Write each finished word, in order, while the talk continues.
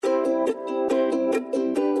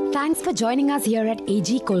Thanks for joining us here at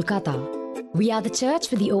AG Kolkata. We are the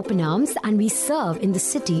church with the open arms and we serve in the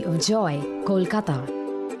city of joy, Kolkata.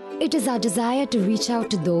 It is our desire to reach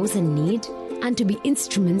out to those in need and to be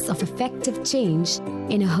instruments of effective change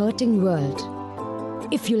in a hurting world.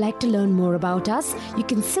 If you like to learn more about us, you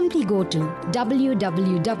can simply go to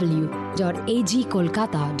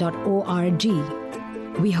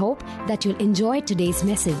www.agkolkata.org. We hope that you'll enjoy today's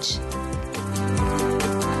message.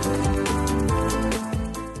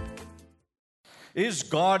 Is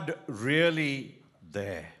God really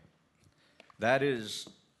there? That is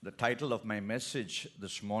the title of my message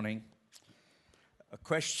this morning. A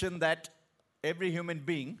question that every human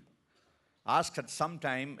being asks at some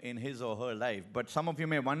time in his or her life. But some of you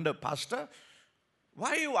may wonder, Pastor,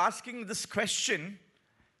 why are you asking this question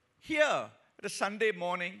here at a Sunday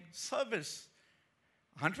morning service?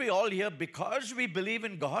 Aren't we all here because we believe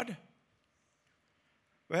in God?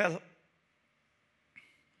 Well,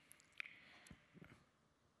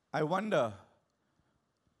 I wonder,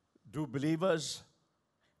 do believers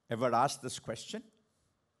ever ask this question?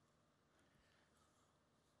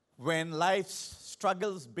 When life's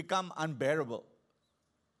struggles become unbearable,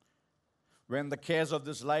 when the cares of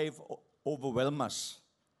this life overwhelm us,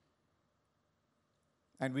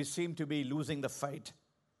 and we seem to be losing the fight,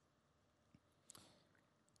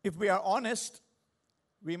 if we are honest,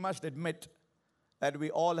 we must admit that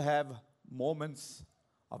we all have moments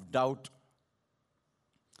of doubt.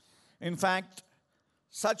 In fact,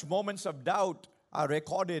 such moments of doubt are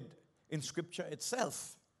recorded in Scripture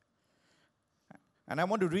itself. And I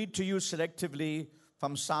want to read to you selectively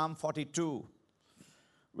from Psalm 42,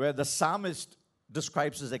 where the psalmist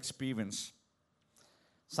describes his experience.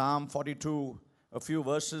 Psalm 42, a few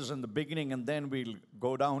verses in the beginning, and then we'll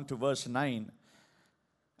go down to verse 9.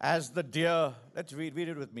 As the deer, let's read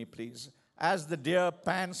it with me, please. As the deer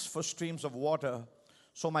pants for streams of water,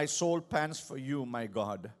 so my soul pants for you, my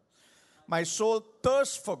God. My soul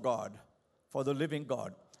thirsts for God, for the living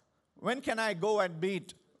God. When can I go and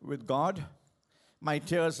meet with God? My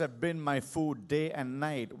tears have been my food day and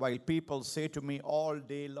night, while people say to me all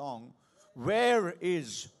day long, where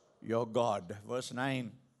is your God? Verse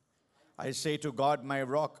 9. I say to God, my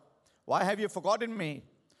rock, why have you forgotten me?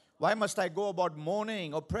 Why must I go about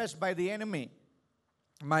mourning, oppressed by the enemy?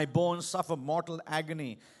 My bones suffer mortal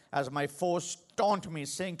agony as my foes taunt me,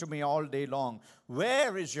 saying to me all day long,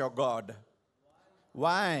 where is your God?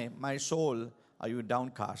 Why, my soul, are you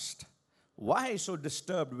downcast? Why so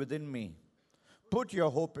disturbed within me? Put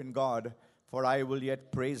your hope in God, for I will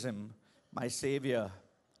yet praise Him, my Savior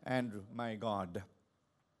and my God.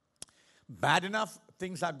 Bad enough,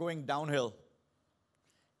 things are going downhill.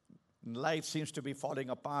 Life seems to be falling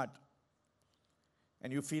apart.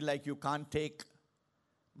 And you feel like you can't take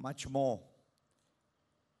much more.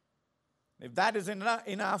 If that is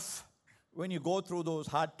enough, when you go through those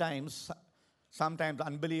hard times, sometimes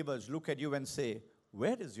unbelievers look at you and say,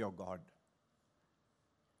 where is your God?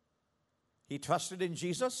 He trusted in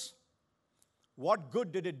Jesus. What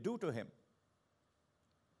good did it do to him?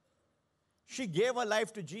 She gave her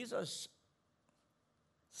life to Jesus.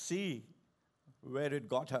 See where it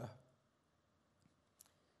got her.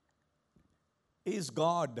 Is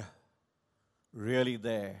God really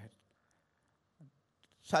there?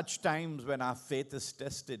 Such times when our faith is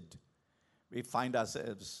tested, we find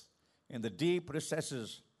ourselves in the deep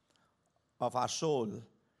recesses of our soul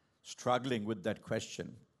struggling with that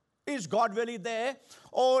question. Is God really there?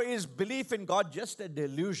 Or is belief in God just a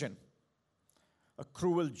delusion? A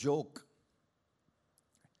cruel joke?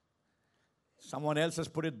 Someone else has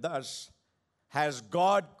put it thus: has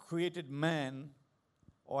God created man,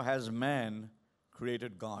 or has man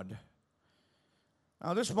created God?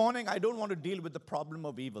 Now this morning, I don't want to deal with the problem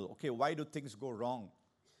of evil. Okay, why do things go wrong?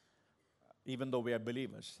 Even though we are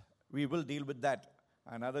believers. We will deal with that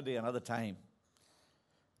another day, another time.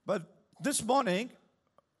 But this morning,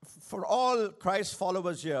 for all Christ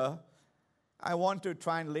followers here, I want to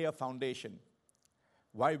try and lay a foundation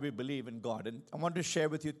why we believe in God. And I want to share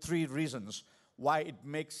with you 3 reasons why it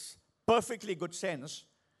makes perfectly good sense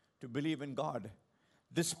to believe in God,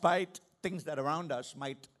 despite things that around us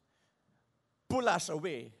might pull us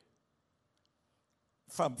away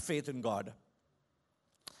from faith in God.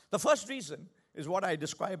 The first reason is what I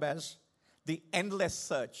describe as the endless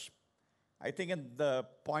search. I think in the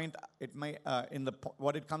point, it may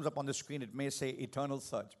what it comes up on the screen, it may say eternal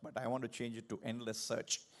search, but I want to change it to endless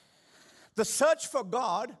search. The search for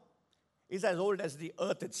God is as old as the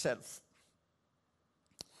earth itself.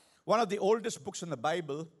 One of the oldest books in the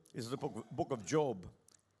Bible is the book of Job,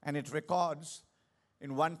 and it records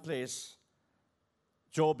in one place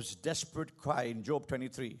Job's desperate cry in Job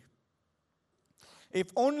 23.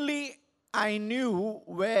 If only I knew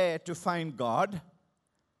where to find God,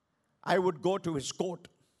 I would go to his court.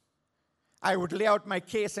 I would lay out my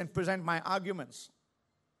case and present my arguments.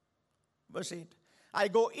 Verse 8. I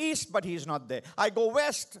go east, but he is not there. I go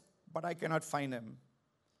west, but I cannot find him.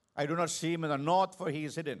 I do not see him in the north, for he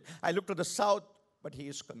is hidden. I look to the south, but he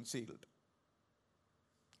is concealed.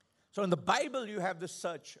 So in the Bible, you have this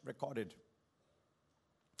search recorded.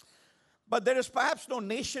 But there is perhaps no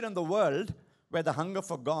nation in the world where the hunger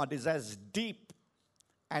for God is as deep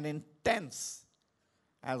and intense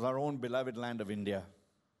as our own beloved land of India.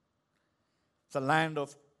 It's a land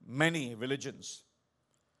of many religions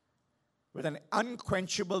with an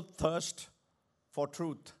unquenchable thirst for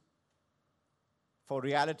truth, for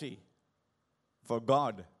reality, for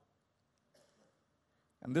God.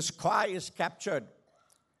 And this cry is captured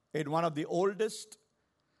in one of the oldest,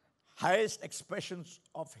 highest expressions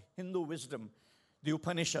of Hindu wisdom, the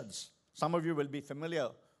Upanishads. Some of you will be familiar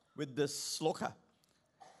with this sloka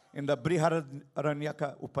in the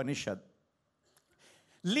Brihadaranyaka Upanishad.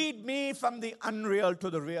 Lead me from the unreal to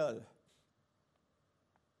the real.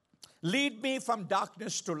 Lead me from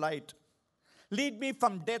darkness to light. Lead me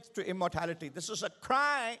from death to immortality. This is a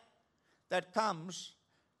cry that comes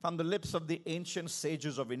from the lips of the ancient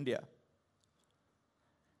sages of India.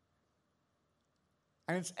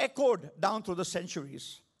 And it's echoed down through the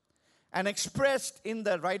centuries and expressed in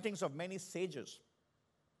the writings of many sages.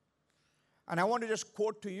 And I want to just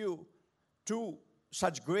quote to you two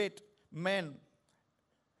such great men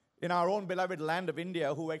in our own beloved land of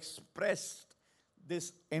India who expressed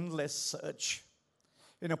this endless search.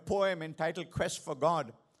 In a poem entitled Quest for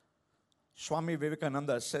God, Swami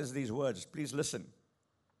Vivekananda says these words. Please listen.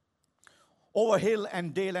 Over hill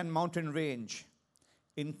and dale and mountain range,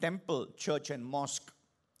 in temple, church and mosque,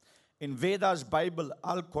 in Vedas, Bible,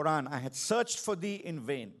 Al-Quran, I had searched for thee in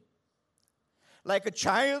vain. Like a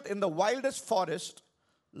child in the wildest forest,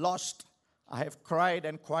 lost, I have cried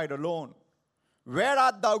and cried alone. Where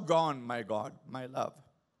art thou gone, my God, my love?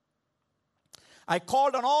 I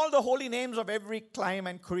called on all the holy names of every clime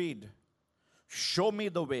and creed. Show me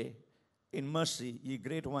the way in mercy, ye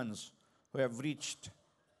great ones who have reached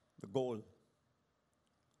the goal.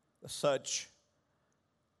 The search,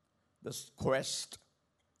 this quest.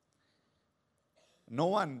 No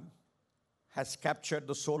one has captured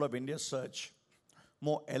the soul of India's search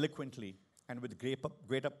more eloquently and with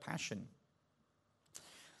greater passion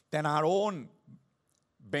than our own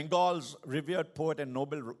Bengal's revered poet and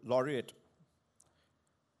Nobel laureate,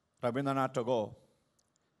 Rabindranath Tagore.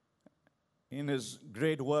 In his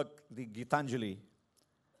great work, the Gitanjali,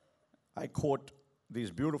 I quote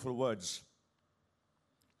these beautiful words.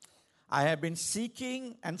 I have been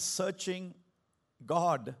seeking and searching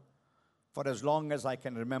God for as long as I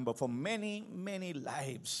can remember, for many, many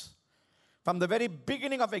lives. From the very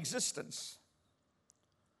beginning of existence.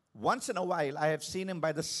 Once in a while, I have seen him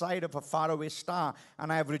by the side of a faraway star,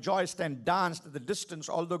 and I have rejoiced and danced at the distance,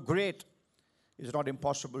 although great, is not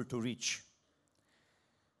impossible to reach.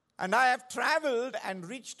 And I have traveled and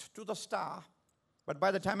reached to the star, but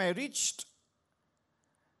by the time I reached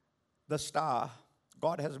the star,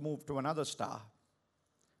 God has moved to another star,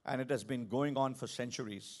 and it has been going on for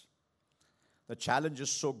centuries. The challenge is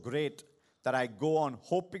so great that I go on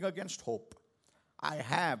hoping against hope. I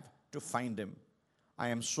have to find him. I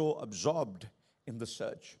am so absorbed in the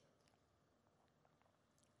search.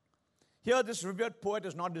 Here, this revered poet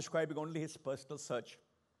is not describing only his personal search.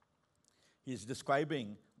 He is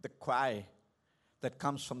describing the cry that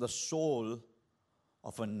comes from the soul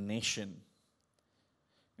of a nation.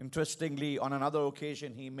 Interestingly, on another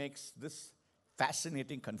occasion, he makes this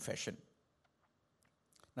fascinating confession.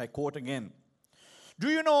 And I quote again. Do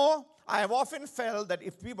you know, I have often felt that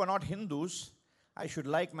if we were not Hindus, I should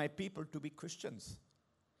like my people to be Christians.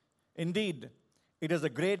 Indeed, it is a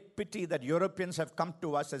great pity that Europeans have come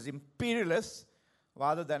to us as imperialists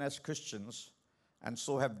rather than as Christians, and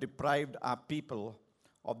so have deprived our people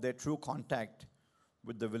of their true contact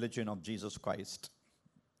with the religion of Jesus Christ.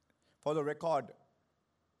 For the record,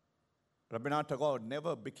 Rabindranath Tagore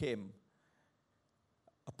never became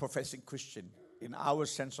a professing Christian in our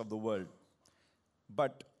sense of the word.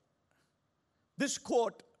 But this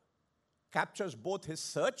quote captures both his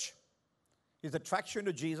search, his attraction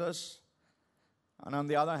to Jesus, and on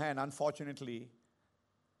the other hand, unfortunately,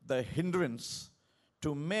 the hindrance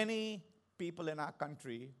to many people in our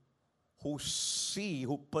country who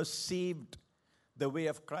perceived the way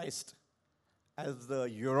of Christ as the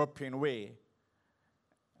European way,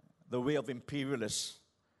 the way of imperialists,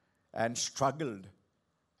 and struggled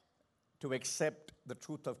to accept the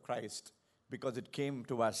truth of Christ because it came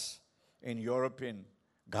to us in European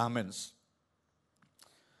garments.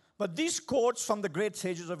 But these quotes from the great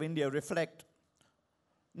sages of India reflect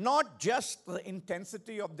not just the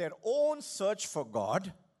intensity of their own search for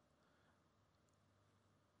God,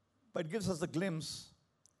 but it gives us a glimpse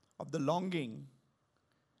of the longing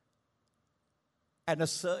and a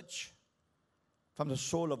search from the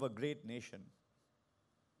soul of a great nation.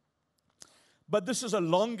 But this is a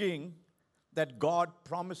longing that God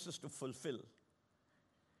promises to fulfill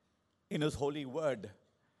in His holy word.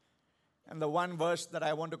 And the one verse that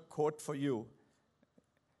I want to quote for you,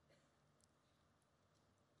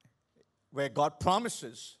 where God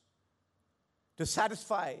promises to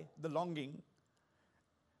satisfy the longing,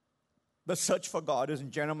 the search for God, is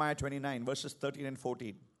in Jeremiah 29, verses 13 and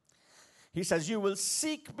 14. He says, "You will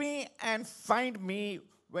seek me and find me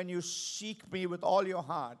when you seek me with all your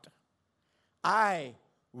heart. I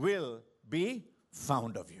will be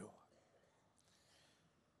found of you."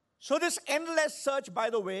 So this endless search, by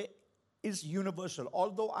the way, is universal.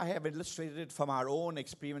 Although I have illustrated it from our own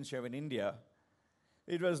experience here in India,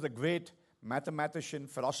 it was the great mathematician,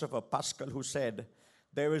 philosopher Pascal who said,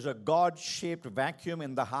 there is a God-shaped vacuum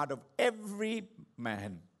in the heart of every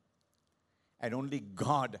man, and only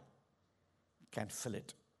God can fill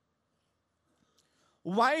it.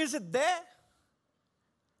 Why is it there?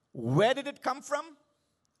 Where did it come from?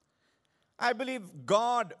 I believe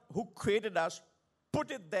God, who created us,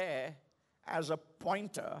 put it there as a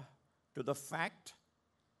pointer to the fact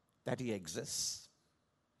that He exists.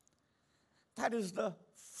 That is the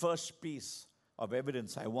first piece of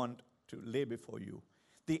evidence I want to lay before you.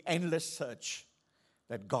 The endless search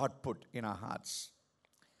that God put in our hearts.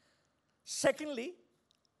 Secondly,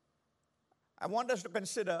 I want us to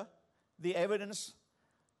consider the evidence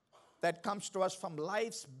that comes to us from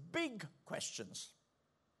life's big questions.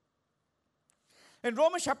 In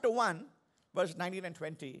Romans chapter 1, verse 19 and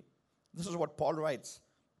 20, this is what Paul writes.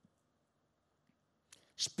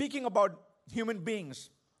 Speaking about human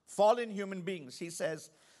beings, fallen human beings, he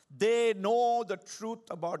says, they know the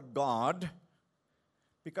truth about God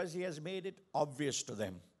because He has made it obvious to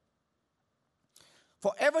them.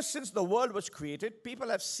 For ever since the world was created, people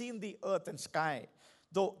have seen the earth and sky.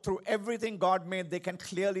 Though through everything God made, they can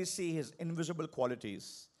clearly see His invisible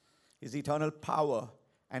qualities, His eternal power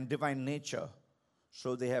and divine nature.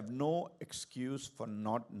 So they have no excuse for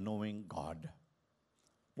not knowing God.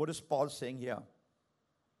 What is Paul saying here?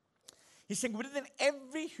 He's saying within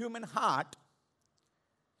every human heart,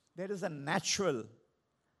 there is a natural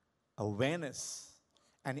awareness,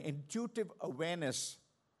 an intuitive awareness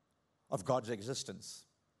of God's existence.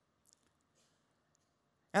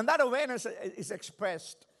 And that awareness is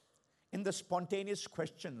expressed in the spontaneous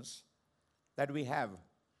questions that we have.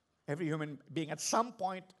 Every human being, at some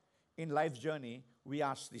point in life's journey, we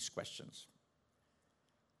ask these questions.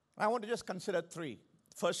 I want to just consider three.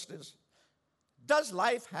 First is, does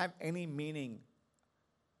life have any meaning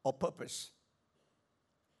or purpose?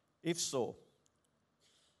 If so,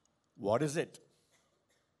 what is it?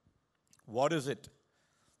 What is it?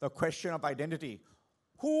 The question of identity.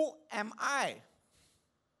 Who am I?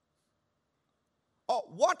 Or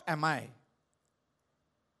what am I?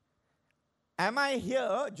 Am I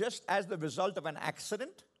here just as the result of an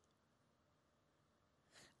accident?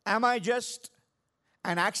 Am I just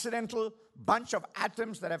an accidental bunch of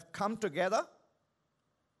atoms that have come together?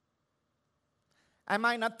 Am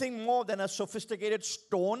I nothing more than a sophisticated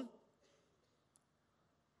stone?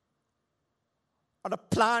 Or a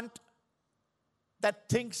plant that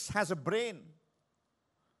thinks has a brain?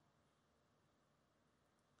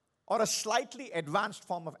 Or a slightly advanced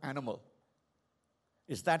form of animal?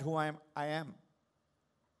 Is that who I am?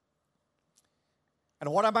 And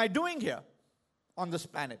what am I doing here on this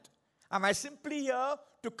planet? Am I simply here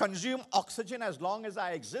to consume oxygen as long as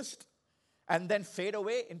I exist and then fade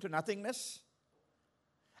away into nothingness?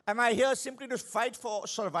 Am I here simply to fight for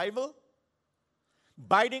survival?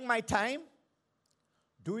 Biding my time?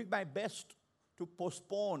 Doing my best to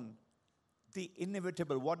postpone the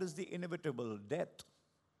inevitable. What is the inevitable? Death.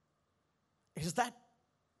 Is that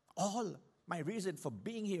all my reason for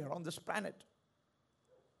being here on this planet?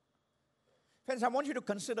 Friends, I want you to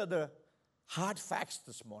consider the hard facts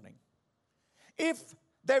this morning. If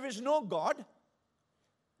there is no God,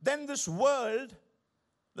 then this world,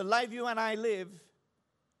 the life you and I live,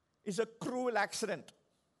 is a cruel accident.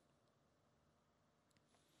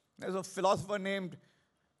 There's a philosopher named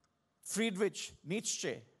Friedrich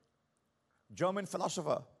Nietzsche, German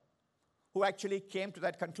philosopher, who actually came to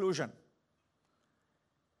that conclusion.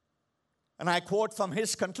 And I quote from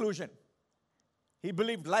his conclusion. He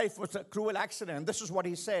believed life was a cruel accident. And this is what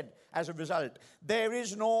he said as a result. There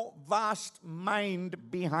is no vast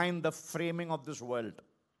mind behind the framing of this world.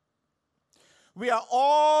 We are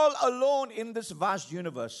all alone in this vast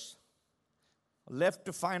universe, left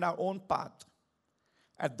to find our own path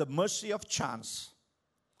at the mercy of chance.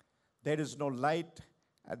 There is no light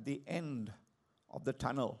at the end of the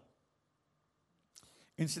tunnel.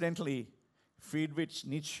 Incidentally, Friedrich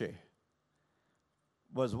Nietzsche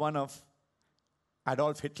was one of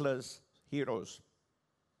Adolf Hitler's heroes.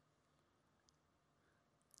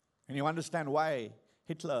 And you understand why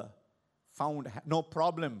Hitler found no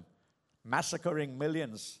problem massacring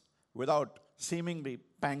millions without seemingly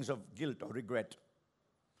pangs of guilt or regret.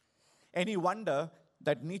 Any wonder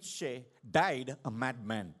that Nietzsche died a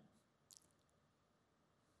madman?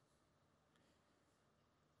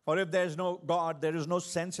 For if there is no God, there is no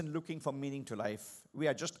sense in looking for meaning to life. We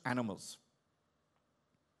are just animals.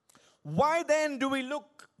 Why then do we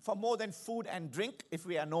look for more than food and drink if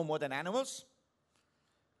we are no more than animals?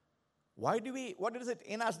 What is it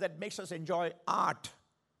in us that makes us enjoy art,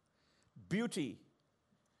 beauty,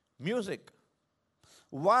 music?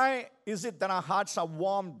 Why is it that our hearts are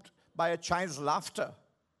warmed by a child's laughter?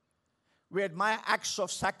 We admire acts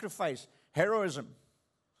of sacrifice, heroism.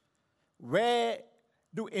 Where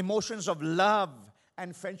do emotions of love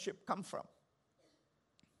and friendship come from?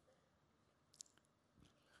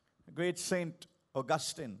 The great Saint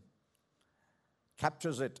Augustine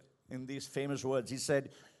captures it in these famous words. He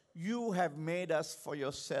said, "You have made us for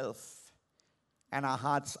yourself, and our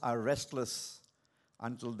hearts are restless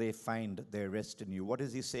until they find their rest in you." What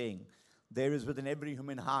is he saying? There is within every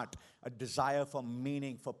human heart a desire for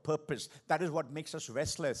meaning, for purpose. That is what makes us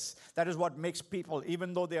restless. That is what makes people,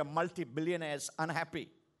 even though they are multi-billionaires, unhappy.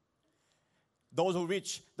 Those who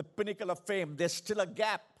reach the pinnacle of fame, there's still a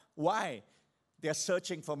gap. Why? They're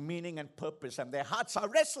searching for meaning and purpose, and their hearts are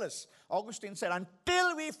restless. Augustine said,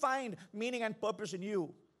 until we find meaning and purpose in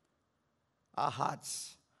you, our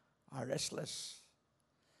hearts are restless.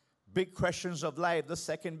 Big questions of life. The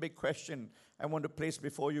second big question I want to place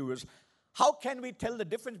before you is, how can we tell the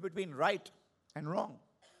difference between right and wrong?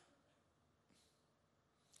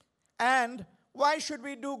 And why should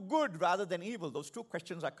we do good rather than evil? Those two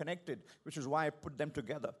questions are connected, which is why I put them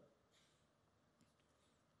together.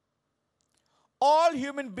 All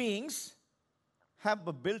human beings have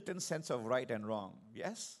a built-in sense of right and wrong.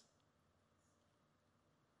 Yes?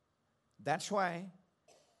 That's why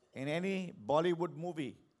in any Bollywood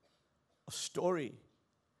movie or story,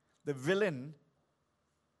 the villain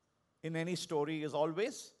in any story is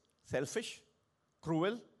always selfish,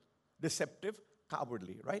 cruel, deceptive,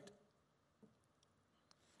 cowardly, right?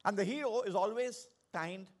 And the hero is always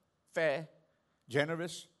kind, fair,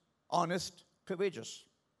 generous, honest, courageous.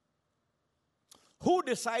 Who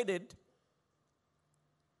decided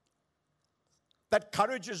that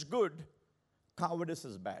courage is good, cowardice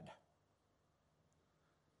is bad?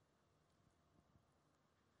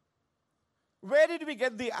 Where did we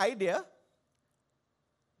get the idea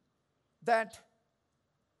that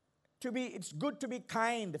it's good to be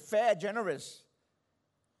kind, fair, generous,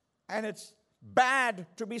 and it's bad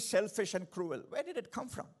to be selfish and cruel? Where did it come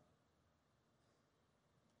from?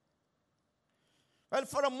 Well,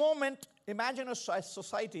 for a moment, imagine a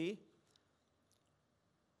society.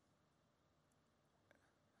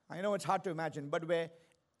 I know it's hard to imagine, but where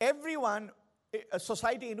a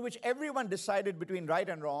society in which everyone decided between right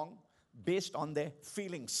and wrong based on their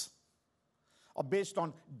feelings or based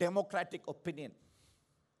on democratic opinion.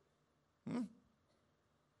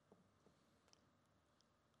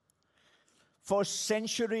 For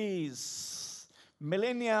centuries,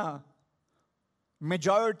 millennia,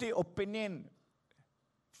 majority opinion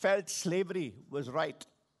felt slavery was right.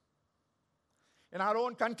 In our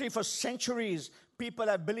own country, for centuries, people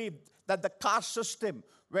have believed that the caste system,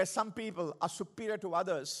 where some people are superior to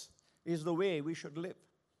others, is the way we should live.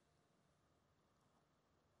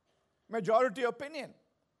 Majority opinion.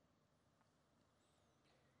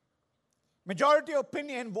 Majority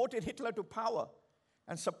opinion voted Hitler to power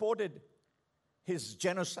and supported his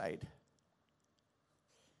genocide.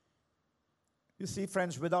 You see,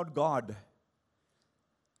 friends, without God,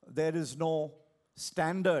 there is no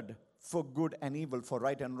standard for good and evil, for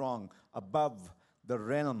right and wrong, above the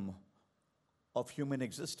realm of human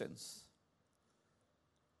existence.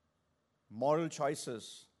 Moral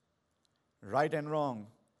choices, right and wrong,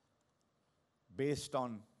 based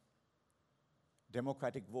on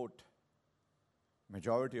democratic vote,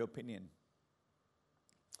 majority opinion.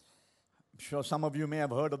 I'm sure some of you may have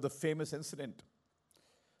heard of the famous incident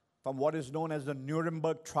from what is known as the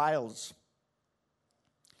Nuremberg trials.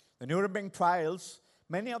 The Nuremberg trials,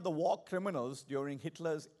 many of the war criminals during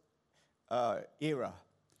Hitler's era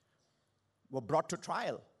were brought to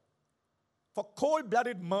trial for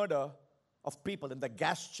cold-blooded murder of people in the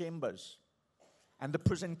gas chambers and the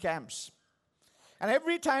prison camps. And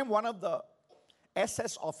every time one of the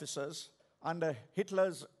SS officers under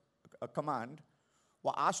Hitler's command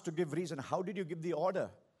were asked to give reason, how did you give the order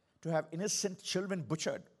to have innocent children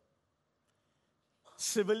butchered?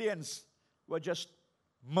 Civilians were just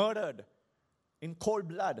murdered in cold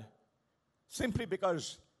blood simply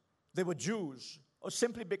because they were Jews or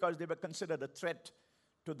simply because they were considered a threat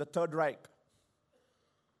to the Third Reich.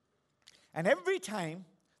 And every time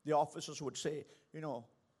the officers would say,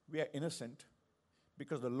 we are innocent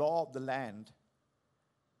because the law of the land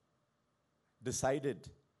decided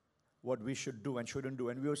what we should do and shouldn't do.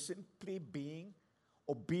 And we were simply being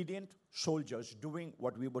obedient soldiers doing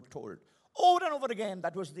what we were told. Over and over again,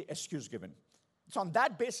 that was the excuse given. So on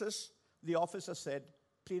that basis, the officer said,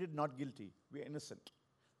 pleaded not guilty. We are innocent.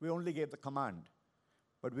 We only gave the command.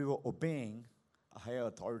 But we were obeying a higher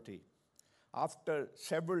authority. After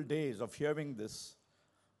several days of hearing this,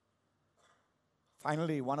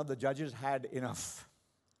 finally one of the judges had enough.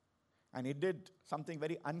 And he did something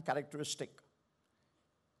very uncharacteristic.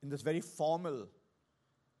 In this very formal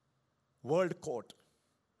world court,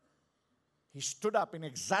 he stood up in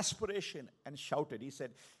exasperation and shouted. He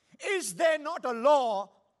said, is there not a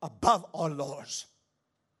law above all laws?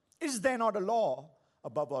 Is there not a law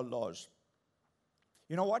above all laws?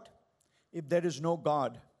 You know what? If there is no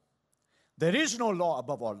God, there is no law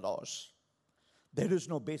above all laws. There is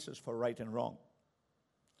no basis for right and wrong.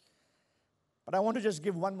 But I want to just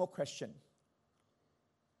give one more question.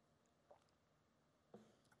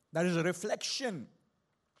 That is a reflection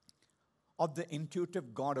of the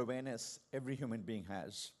intuitive God awareness every human being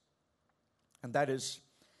has. And that is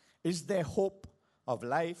there hope of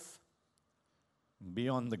life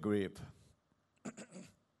beyond the grave?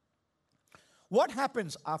 What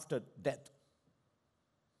happens after death?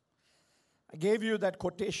 I gave you that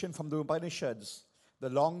quotation from the Upanishads, the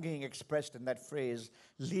longing expressed in that phrase,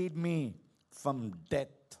 lead me from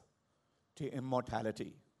death to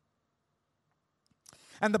immortality.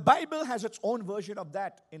 And the Bible has its own version of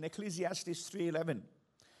that in Ecclesiastes 3:11.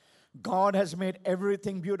 God has made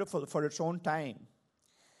everything beautiful for its own time.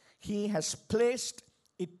 He has placed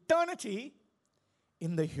eternity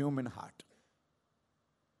in the human heart.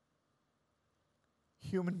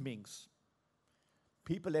 Human beings,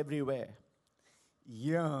 people everywhere,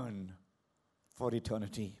 yearn for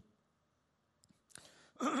eternity.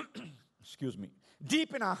 Excuse me.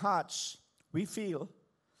 Deep in our hearts, we feel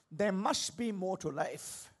there must be more to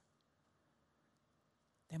life.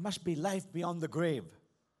 There must be life beyond the grave.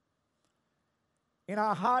 In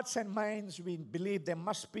our hearts and minds, we believe there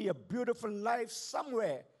must be a beautiful life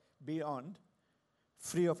somewhere beyond,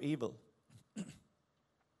 free of evil.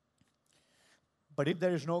 But if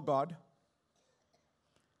there is no God,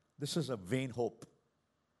 this is a vain hope.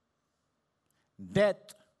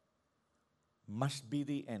 Death must be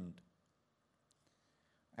the end.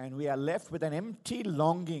 And we are left with an empty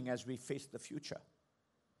longing as we face the future.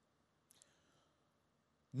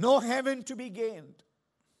 No heaven to be gained.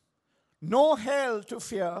 No hell to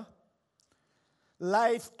fear.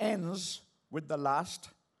 Life ends with the last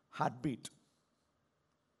heartbeat.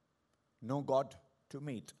 No God to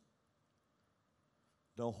meet.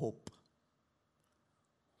 No hope.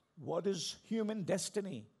 What is human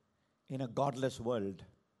destiny in a godless world?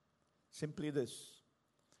 Simply this.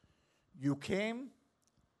 You came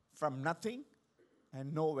from nothing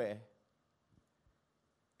and nowhere,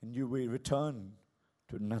 and you will return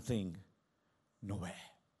to nothing, nowhere.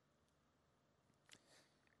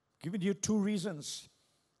 Giving you two reasons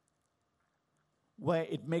where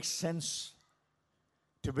it makes sense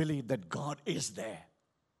to believe that God is there.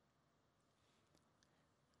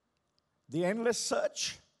 The endless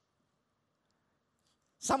search,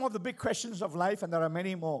 some of the big questions of life, and there are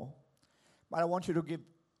many more. But I want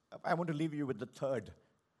to leave you with the third,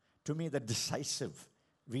 to me, the decisive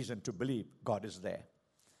reason to believe God is there.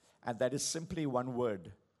 And that is simply one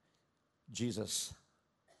word: Jesus.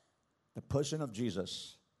 The person of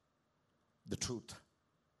Jesus, the truth.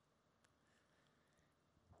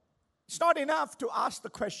 It's not enough to ask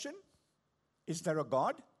the question, is there a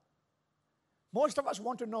God? Most of us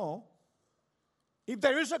want to know, if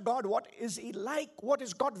there is a God, what is He like? What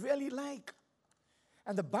is God really like?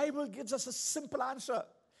 And the Bible gives us a simple answer.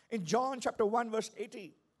 In John chapter 1 verse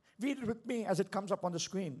 80. Read it with me as it comes up on the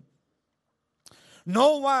screen.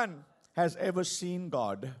 No one has ever seen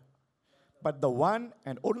God, but the one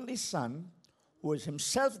and only Son, who is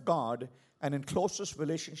Himself God and in closest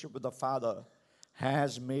relationship with the Father,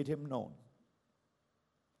 has made Him known.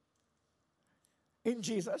 In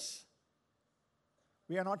Jesus,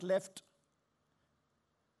 we are not left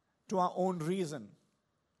to our own reason.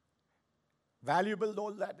 Valuable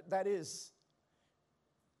though that is,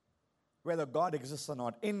 whether God exists or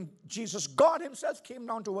not. In Jesus, God himself came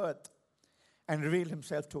down to earth and revealed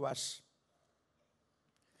himself to us.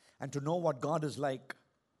 And to know what God is like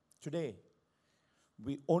today,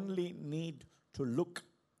 we only need to look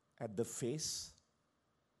at the face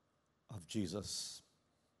of Jesus.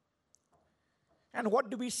 And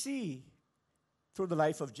what do we see through the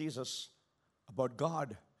life of Jesus about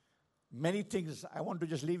God? Many things. I want to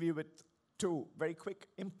just leave you with two very quick,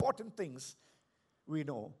 important things we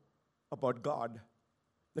know about God,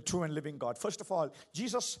 the true and living God. First of all,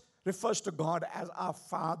 Jesus refers to God as our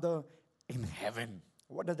Father in heaven.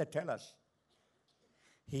 What does that tell us?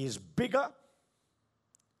 He is bigger.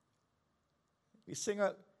 We sing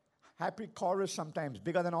a happy chorus sometimes,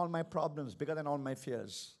 bigger than all my problems, bigger than all my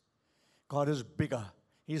fears. God is bigger.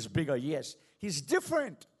 He's bigger, yes. He's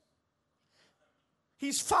different.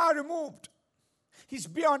 He's far removed. He's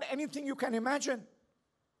beyond anything you can imagine.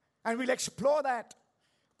 And we'll explore that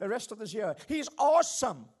the rest of this year. He's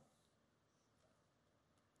awesome.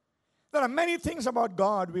 There are many things about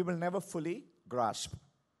God we will never fully grasp.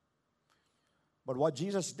 But what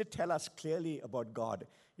Jesus did tell us clearly about God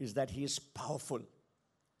is that he is powerful.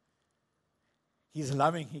 He's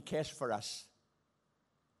loving. He cares for us.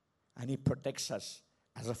 And he protects us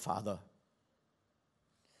as a father.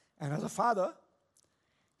 And as a father,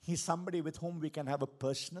 he's somebody with whom we can have a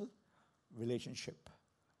personal relationship.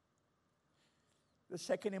 The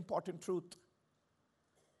second important truth,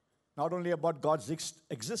 not only about God's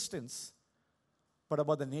existence, but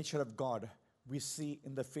about the nature of God, we see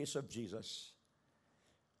in the face of Jesus.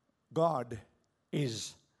 God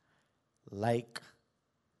is like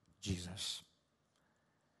Jesus.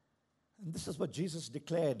 And this is what Jesus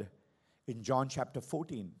declared in John chapter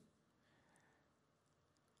 14.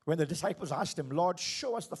 When the disciples asked him, Lord,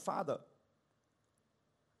 show us the Father.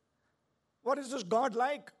 What is this God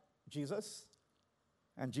like, Jesus?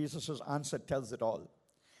 And Jesus' answer tells it all.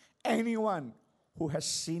 Anyone who has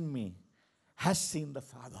seen me has seen the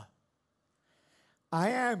Father. I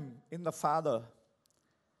am in the Father,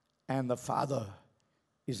 and the Father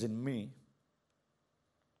is in me.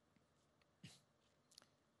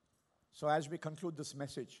 So as we conclude this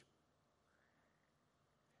message,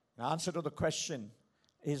 the answer to the question,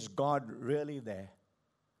 is God really there?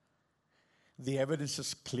 The evidence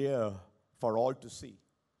is clear for all to see.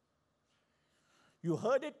 You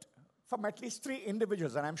heard it from at least 3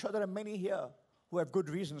 individuals, and I'm sure there are many here who have good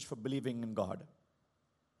reasons for believing in God.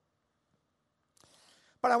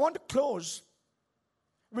 But I want to close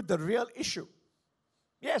with the real issue.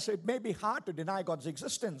 Yes, it may be hard to deny God's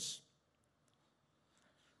existence.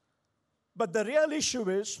 But the real issue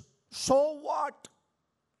is, so what?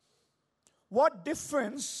 What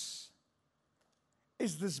difference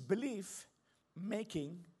is this belief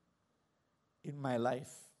making in my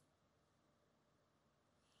life?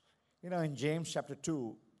 You know, in James chapter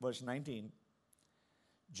 2, verse 19,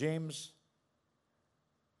 James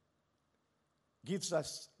gives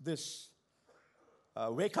us this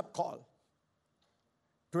wake-up call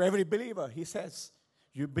to every believer. He says,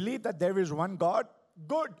 you believe that there is one God?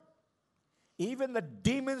 Good. Even the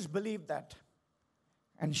demons believe that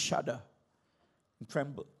and shudder and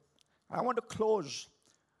tremble. I want to close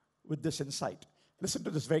with this insight. Listen to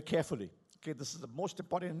this very carefully. Okay, this is the most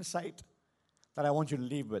important insight that I want you to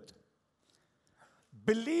leave with.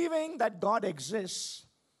 Believing that God exists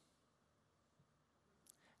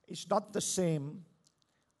is not the same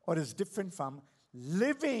or is different from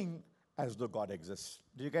living as though God exists.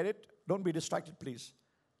 Do you get it? Don't be distracted, please.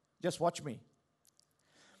 Just watch me.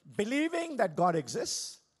 Believing that God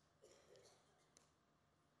exists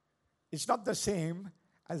is not the same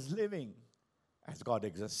as living as God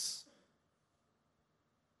exists.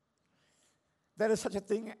 There is such a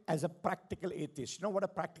thing as a practical atheist. You know what a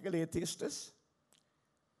practical atheist is?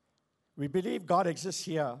 We believe God exists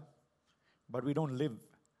here, but we don't live.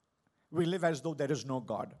 We live as though there is no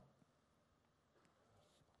God.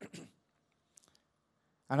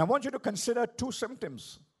 And I want you to consider 2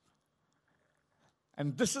 symptoms.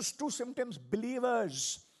 And this is 2 symptoms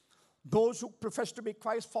believers, those who profess to be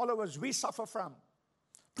Christ followers, we suffer from.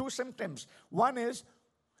 2 symptoms. One is,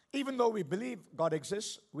 even though we believe God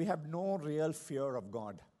exists, we have no real fear of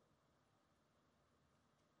God.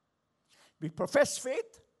 We profess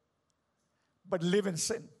faith, but live in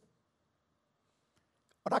sin.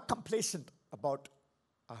 Or are complacent about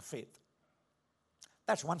our faith.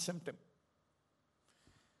 That's one symptom.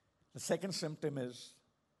 The second symptom is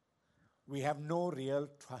we have no real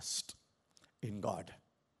trust in God.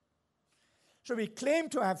 So we claim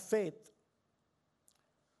to have faith,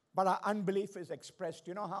 but our unbelief is expressed,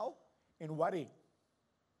 you know how? In worry.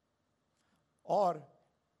 Or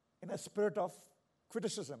in a spirit of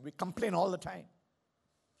criticism. We complain all the time.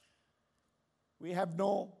 We have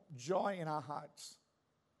no joy in our hearts,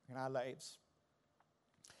 in our lives.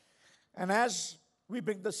 And as we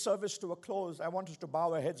bring this service to a close, I want us to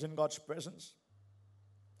bow our heads in God's presence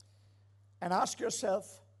and ask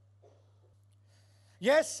yourself,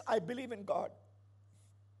 yes, I believe in God,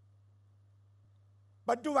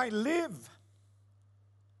 but do I live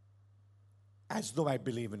as though I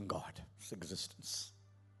believe in God's existence?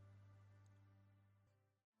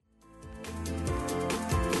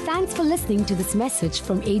 Thanks for listening to this message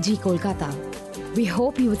from AG Kolkata. We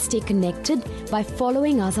hope you would stay connected by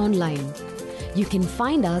following us online. You can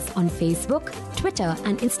find us on Facebook, Twitter,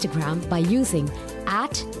 and Instagram by using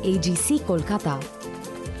 @AGC Kolkata.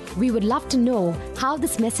 We would love to know how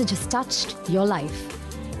this message has touched your life.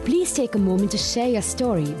 Please take a moment to share your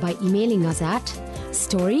story by emailing us at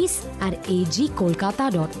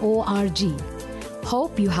stories@agkolkata.org.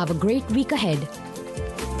 Hope you have a great week ahead.